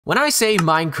When I say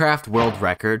Minecraft world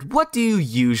record, what do you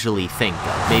usually think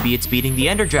of? Maybe it's beating the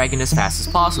Ender Dragon as fast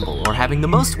as possible, or having the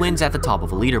most wins at the top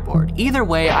of a leaderboard. Either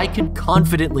way, I can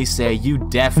confidently say you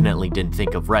definitely didn't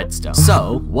think of Redstone.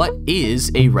 So, what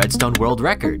is a Redstone world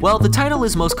record? Well, the title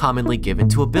is most commonly given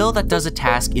to a build that does a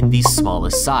task in the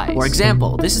smallest size. For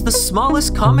example, this is the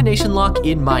smallest combination lock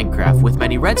in Minecraft, with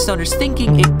many Redstoners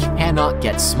thinking it cannot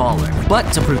get smaller.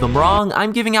 But to prove them wrong,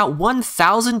 I'm giving out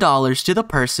 $1,000 to the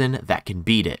person that can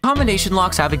beat it. Combination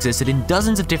locks have existed in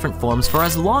dozens of different forms for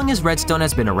as long as Redstone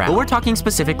has been around, but we're talking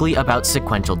specifically about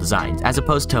sequential designs. As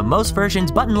opposed to most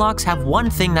versions, button locks have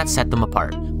one thing that set them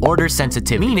apart: order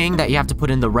sensitivity, meaning that you have to put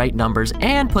in the right numbers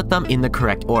and put them in the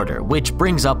correct order, which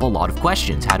brings up a lot of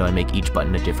questions. How do I make each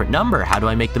button a different number? How do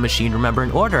I make the machine remember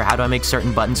an order? How do I make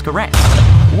certain buttons correct?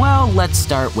 Well, let's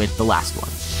start with the last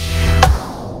one.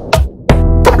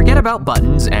 Forget about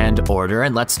buttons and order,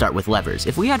 and let's start with levers.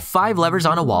 If we had 5 levers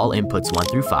on a wall, inputs 1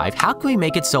 through 5, how can we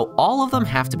make it so all of them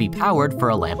have to be powered for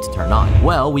a lamp to turn on?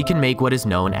 Well, we can make what is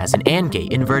known as an AND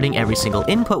gate, inverting every single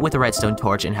input with a redstone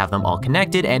torch and have them all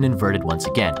connected and inverted once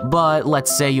again. But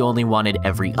let's say you only wanted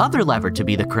every other lever to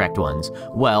be the correct ones.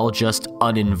 Well, just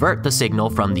uninvert the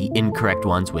signal from the incorrect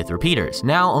ones with repeaters.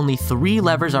 Now only 3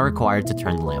 levers are required to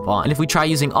turn the lamp on. And if we try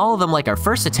using all of them like our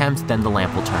first attempt, then the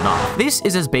lamp will turn off. This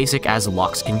is as basic as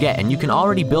locks can get, and you can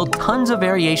already build tons of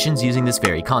variations using this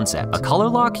very concept. A color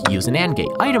lock, use an AND gate.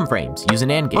 Item frames, use an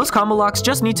AND gate. Most combo locks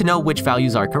just need to know which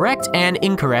values are correct and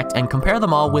incorrect and compare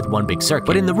them all with one big circuit.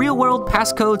 But in the real world,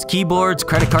 passcodes, keyboards,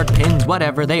 credit card pins,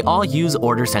 whatever, they all use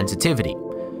order sensitivity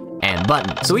and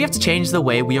buttons. So we have to change the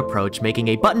way we approach making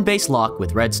a button-based lock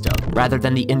with Redstone. Rather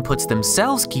than the inputs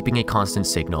themselves keeping a constant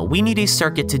signal, we need a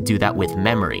circuit to do that with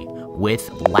memory,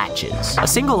 with latches. A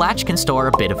single latch can store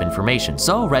a bit of information,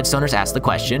 so Redstoners ask the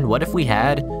question, what if we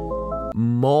had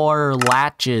more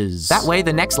latches? That way,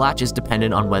 the next latch is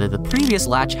dependent on whether the previous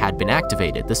latch had been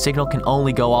activated. The signal can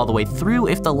only go all the way through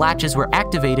if the latches were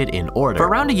activated in order. For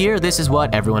around a year, this is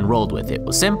what everyone rolled with. It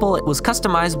was simple, it was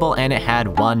customizable, and it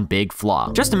had one big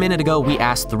flaw. Just a minute ago, we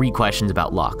asked 3 questions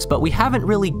about locks, but we haven't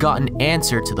really gotten an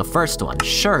answer to the first one.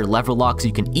 Sure, lever locks,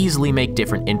 you can easily make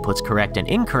different inputs correct and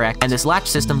incorrect, and this latch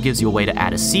system gives you a way to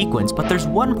add a sequence, but there's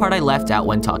one part I left out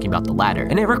when talking about the ladder,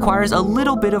 and it requires a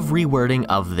little bit of rewording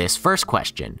of this first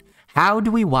question. How do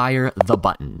we wire the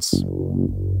buttons?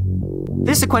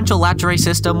 This sequential latch array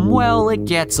system, well, it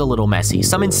gets a little messy.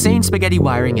 Some insane spaghetti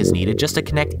wiring is needed just to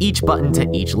connect each button to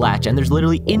each latch, and there's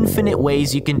literally infinite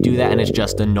ways you can do that, and it's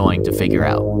just annoying to figure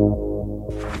out.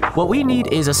 What we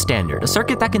need is a standard, a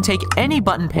circuit that can take any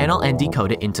button panel and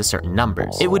decode it into certain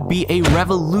numbers. It would be a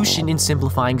revolution in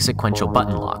simplifying sequential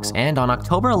button locks, and on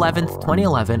October 11th,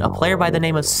 2011, a player by the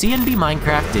name of CNB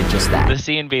Minecraft did just that. The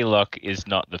CNB lock is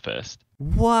not the first.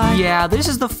 What? Yeah, this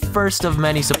is the first of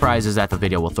many surprises that the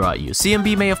video will throw at you.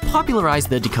 CNB may have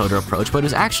popularized the decoder approach, but it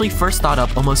was actually first thought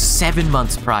up almost 7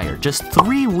 months prior, just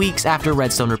 3 weeks after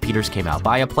Redstone repeaters came out,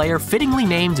 by a player fittingly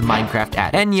named Minecraft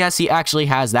Ad. And yes, he actually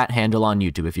has that handle on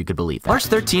YouTube, if you could believe that. March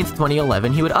 13th,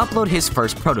 2011, he would upload his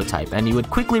first prototype, and he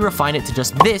would quickly refine it to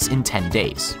just this in 10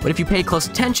 days. But if you pay close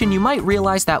attention, you might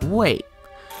realize that, wait,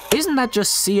 isn't that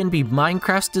just CNB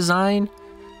Minecraft's design?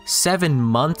 7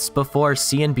 months before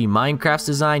CNB Minecraft's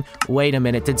design? Wait a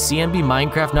minute, did CNB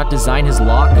Minecraft not design his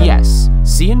lock? Yes,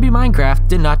 CNB Minecraft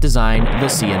did not design the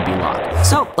CNB lock.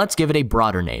 So let's give it a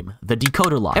broader name, the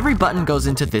decoder lock. Every button goes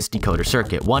into this decoder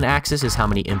circuit. One axis is how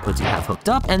many inputs you have hooked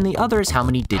up, and the other is how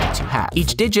many digits you have.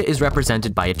 Each digit is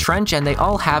represented by a trench, and they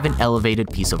all have an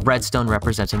elevated piece of redstone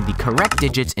representing the correct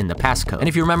digits in the passcode. And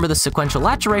if you remember the sequential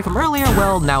latch array from earlier,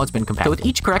 well, now it's been compacted. So with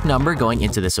each correct number going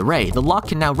into this array, the lock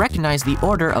can now recognize the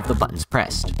order of the buttons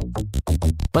pressed.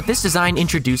 But this design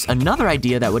introduced another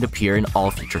idea that would appear in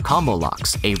all future combo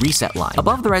locks, a reset line.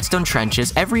 Above the redstone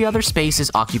trenches, every other space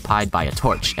is occupied by a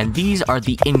torch, and these are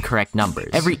the incorrect numbers.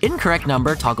 Every incorrect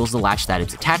number toggles the latch that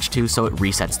it's attached to, so it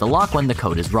resets the lock when the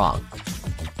code is wrong.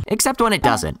 Except when it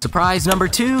doesn't. Surprise number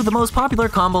 2, the most popular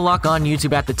combo lock on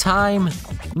YouTube at the time,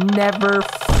 never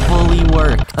fully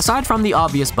worked. Aside from the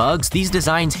obvious bugs, these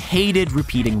designs hated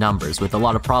repeating numbers, with a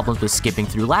lot of problems with skipping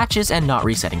through latches and not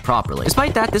resetting properly.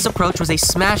 Despite that, this approach was a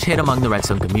smash hit among the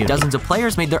Redstone community. Dozens of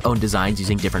players made their own designs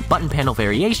using different button panel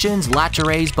variations, latch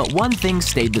arrays, but one thing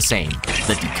stayed the same,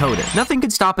 the decoder. Nothing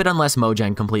could stop it unless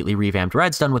Mojang completely revamped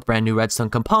Redstone with brand new Redstone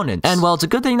components. And well, it's a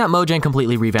good thing that Mojang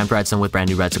completely revamped Redstone with brand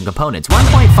new Redstone components.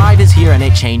 1.5 is here and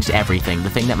it changed everything. The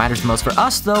thing that matters most for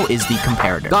us, though, is the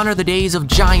comparator. Gone are the days of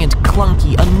giant,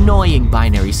 clunky, annoying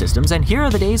binary systems, and here are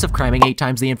the days of cramming 8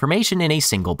 times the information in a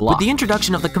single block. With the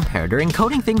introduction of the comparator,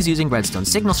 encoding things using Redstone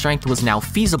signal strength was now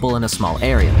feasible in a small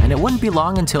area, and it wouldn't be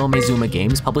long until Mezuma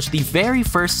Games published the very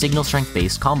first signal strength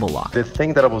based combo lock. The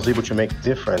thing that I was able to make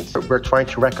different, we're trying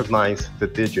to recognize the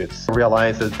digits. I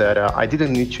realized that I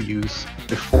didn't need to use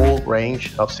the full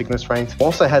range of signal strength.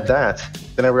 Once I had that,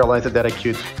 then I realized that I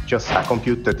could just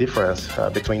compute the difference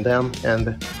between them,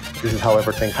 and this is how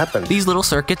everything happened. These little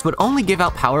circuits would only give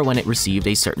out power when it received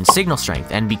a certain signal strength,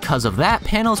 and because of that,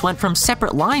 panels went from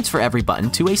separate lines for every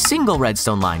button to a single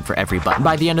redstone line for every button.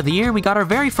 By the end of the year, we got our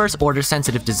very first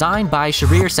order-sensitive design by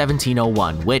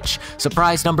Sharir1701, which,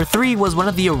 surprise number 3, was one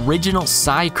of the original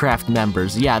Psycraft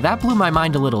members. Yeah, that blew my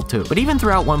mind a little too. But even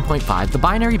throughout 1.5, the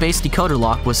binary-based decoder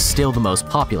lock was still the most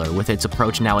popular, with its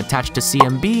approach now attached to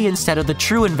CMB instead of the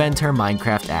true inventor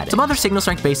Minecraft added. Some other signal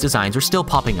strength-based designs were still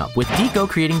popping up, with Deco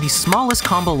creating the smallest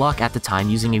combo lock at the time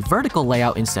using a vertical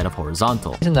layout instead of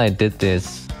horizontal. The reason I did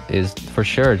this is for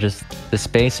sure just the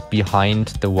space behind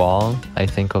the wall I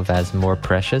think of as more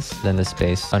precious than the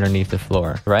space underneath the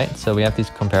floor, right? So we have these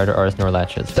comparator Earth NOR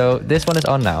latches. So this one is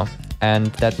on now, and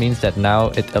that means that now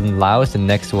it allows the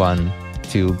next one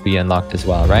to be unlocked as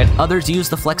well, right? Others use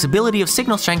the flexibility of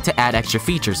signal strength to add extra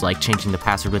features like changing the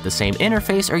password with the same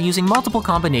interface or using multiple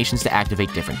combinations to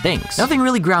activate different things. Nothing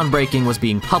really groundbreaking was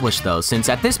being published though, since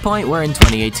at this point we're in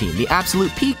 2018, the absolute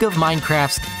peak of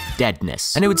Minecraft's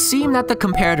deadness. And it would seem that the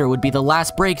comparator would be the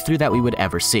last breakthrough that we would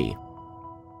ever see.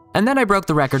 And then I broke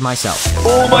the record myself.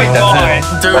 Oh my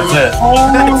god! Dude, That's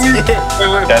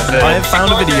it. That's it. I have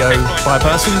found a video by a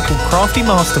person called Crafty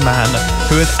Masterman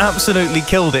who has absolutely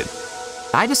killed it.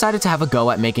 I decided to have a go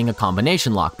at making a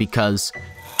combination lock because,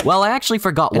 well, I actually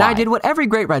forgot why. And I did what every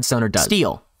great redstoner does.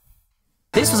 Steal.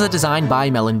 This was a design by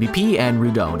MelonBP and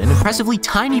Rudone, an impressively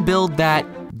tiny build that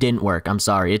didn't work. I'm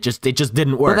sorry, it just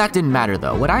didn't work. But that didn't matter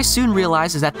though. What I soon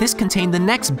realized is that this contained the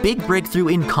next big breakthrough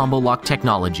in combo lock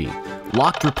technology.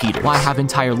 Locked repeaters. Why have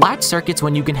entire latch circuits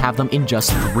when you can have them in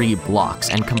just 3 blocks?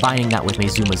 And combining that with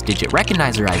Mezuma's digit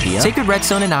recognizer idea, Sacred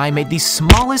Redstone and I made the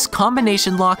smallest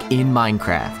combination lock in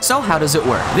Minecraft. So how does it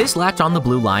work? This latch on the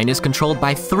blue line is controlled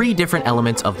by 3 different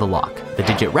elements of the lock: the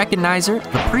digit recognizer,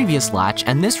 the previous latch,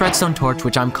 and this redstone torch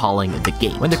which I'm calling the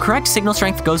gate. When the correct signal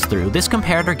strength goes through, this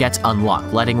comparator gets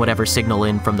unlocked, letting whatever signal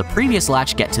in from the previous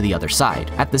latch get to the other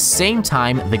side. At the same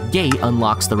time, the gate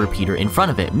unlocks the repeater in front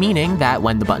of it, meaning that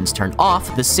when the buttons turn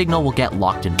off, the signal will get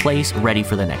locked in place, ready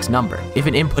for the next number. If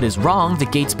an input is wrong, the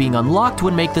gates being unlocked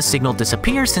would make the signal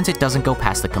disappear since it doesn't go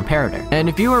past the comparator. And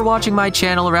if you were watching my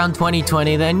channel around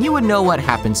 2020, then you would know what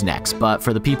happens next, but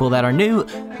for the people that are new,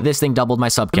 this thing doubled my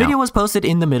sub count. The video was posted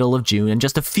in the middle of June, and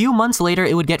just a few months later,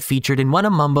 it would get featured in one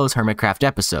of Mumbo's Hermitcraft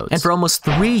episodes. And for almost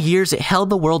 3 years, it held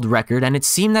the world record, and it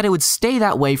seemed that it would stay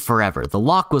that way forever. The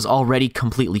lock was already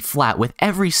completely flat, with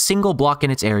every single block in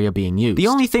its area being used. The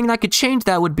only thing that could change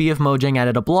that would be if Mojang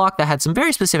added a block that had some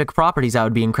very specific properties that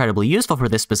would be incredibly useful for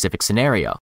this specific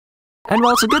scenario. And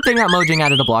while it's a good thing that Mojang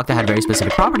added a block that had very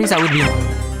specific properties, that would be...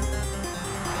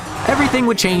 Everything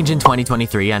would change in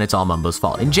 2023, and it's all Mumbo's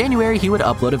fault. In January, he would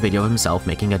upload a video of himself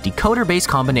making a decoder-based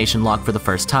combination lock for the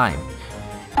first time.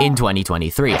 In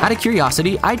 2023. Out of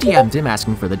curiosity, I DM'd him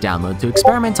asking for the download to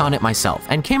experiment on it myself,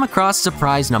 and came across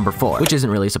surprise number 4, which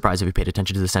isn't really a surprise if you paid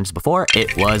attention to the sentence before.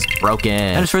 It was broken.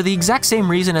 And it's for the exact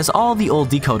same reason as all the old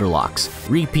decoder locks: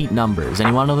 repeat numbers. And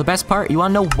you wanna know the best part? You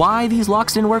wanna know why these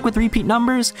locks didn't work with repeat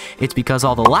numbers? It's because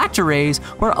all the latch arrays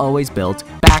were always built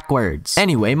backwards.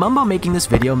 Anyway, Mumbo making this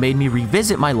video made me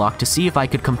revisit my lock to see if I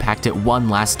could compact it one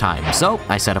last time. So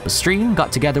I set up a stream,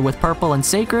 got together with Purple and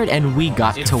Sacred, and we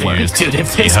got to work. Dude,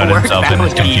 if this worked, that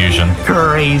would be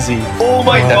crazy. Oh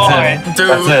my god! Dude,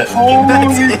 That's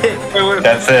it.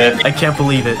 That's it. I can't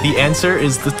believe it. The answer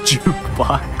is the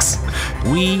jukebox.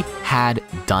 We had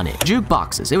done it.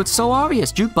 Jukeboxes. It was so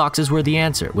obvious. Jukeboxes were the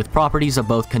answer. With properties of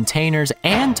both containers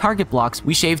and target blocks,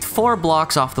 we shaved 4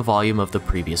 blocks off the volume of the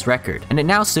previous record, and it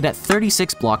now stood at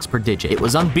 36 blocks per digit. It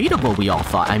was unbeatable, we all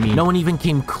thought. I mean, no one even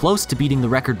came close to beating the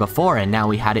record before, and now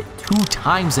we had it 2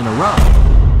 times in a row.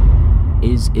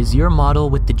 Is your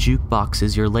model with the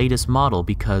jukeboxes your latest model?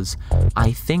 Because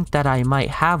I think that I might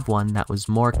have one that was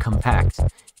more compact.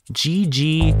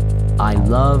 GG, I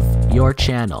love your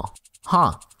channel.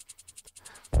 Huh.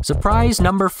 Surprise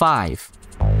number 5.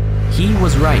 he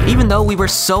was right. Even though we were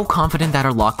so confident that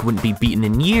our lock wouldn't be beaten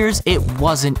in years, it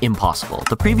wasn't impossible.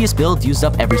 The previous build used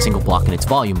up every single block in its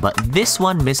volume, but this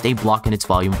one missed a block in its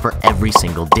volume for every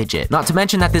single digit. Not to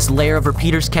mention that this layer of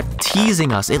repeaters kept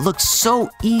teasing us. It looked so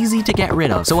easy to get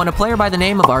rid of. So when a player by the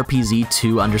name of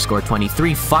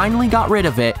RPZ2_23 finally got rid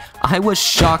of it, I was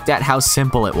shocked at how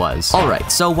simple it was.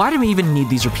 Alright, so why do we even need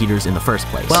these repeaters in the first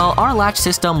place? Well, our latch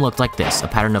system looked like this, a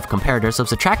pattern of comparators of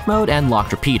subtract mode and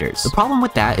locked repeaters. The problem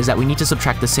with that is that we need to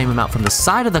subtract the same amount from the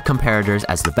side of the comparators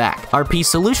as the back. RP's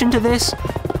solution to this?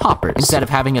 Hoppers. Instead of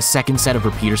having a second set of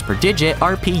repeaters per digit,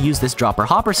 RP used this dropper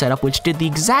hopper setup which did the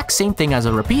exact same thing as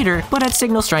a repeater, but at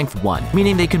signal strength 1,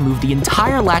 meaning they could move the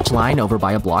entire latch line over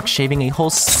by a block, shaving a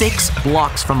whole 6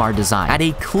 blocks from our design, at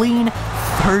a clean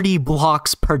 30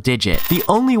 blocks per digit. The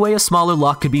only way a smaller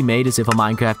lock could be made is if a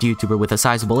Minecraft YouTuber with a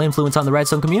sizable influence on the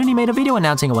Redstone community made a video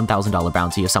announcing a $1,000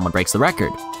 bounty if someone breaks the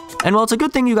record. And well, it's a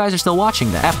good thing you guys are still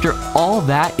watching that. After all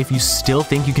that, if you still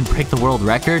think you can break the world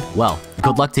record, well,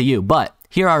 good luck to you, but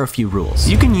here are a few rules.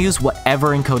 You can use whatever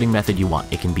encoding method you want.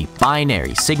 It can be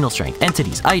binary, signal strength,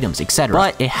 entities, items, etc.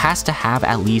 But it has to have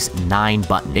at least 9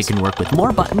 buttons. It can work with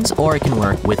more buttons or it can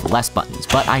work with less buttons,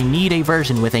 but I need a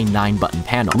version with a 9-button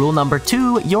panel. Rule number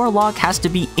 2, your lock has to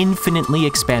be infinitely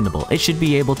expandable. It should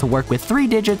be able to work with 3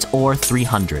 digits or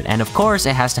 300. And of course,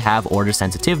 it has to have order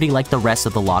sensitivity like the rest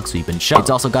of the locks we've been shown. It's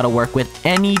also got to work with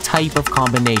any type of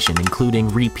combination, including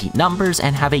repeat numbers,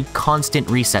 and have a constant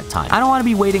reset time. I don't want to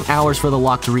be waiting hours for the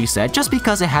lock to reset just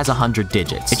because it has 100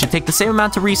 digits. It should take the same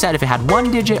amount to reset if it had 1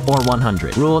 digit or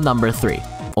 100. Rule number 3.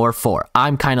 Or 4.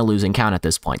 I'm kind of losing count at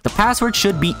this point. The password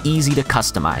should be easy to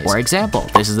customize. For example,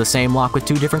 this is the same lock with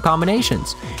 2 different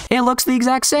combinations. It looks the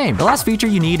exact same. The last feature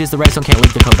you need is the Redstone can't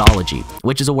link the codology,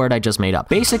 which is a word I just made up.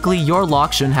 Basically, your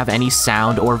lock shouldn't have any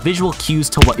sound or visual cues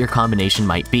to what your combination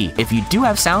might be. If you do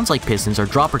have sounds like pistons or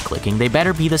dropper clicking, they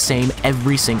better be the same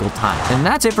every single time. And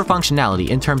that's it for functionality.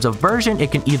 In terms of version,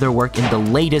 it can either work in the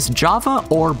latest Java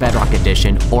or Bedrock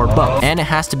edition or both. And it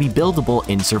has to be buildable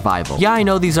in survival. Yeah, I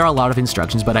know these are a lot of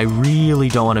instructions, but I really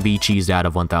don't want to be cheesed out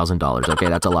of $1,000, okay?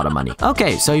 That's a lot of money.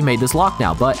 Okay, so you made this lock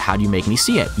now, but how do you make me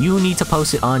see it? You need to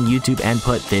post it on YouTube and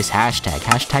put this hashtag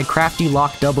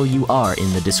CraftyLockWR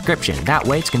in the description. That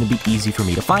way, it's going to be easy for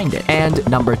me to find it. And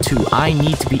number 2, I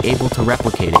need to be able to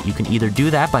replicate it. You can either do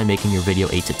that by making your video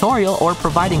a tutorial or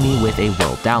providing me with a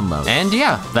world download. And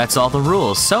yeah, that's all the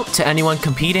rules. So to anyone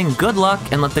competing, good luck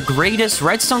and let the greatest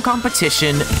Redstone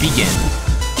competition begin.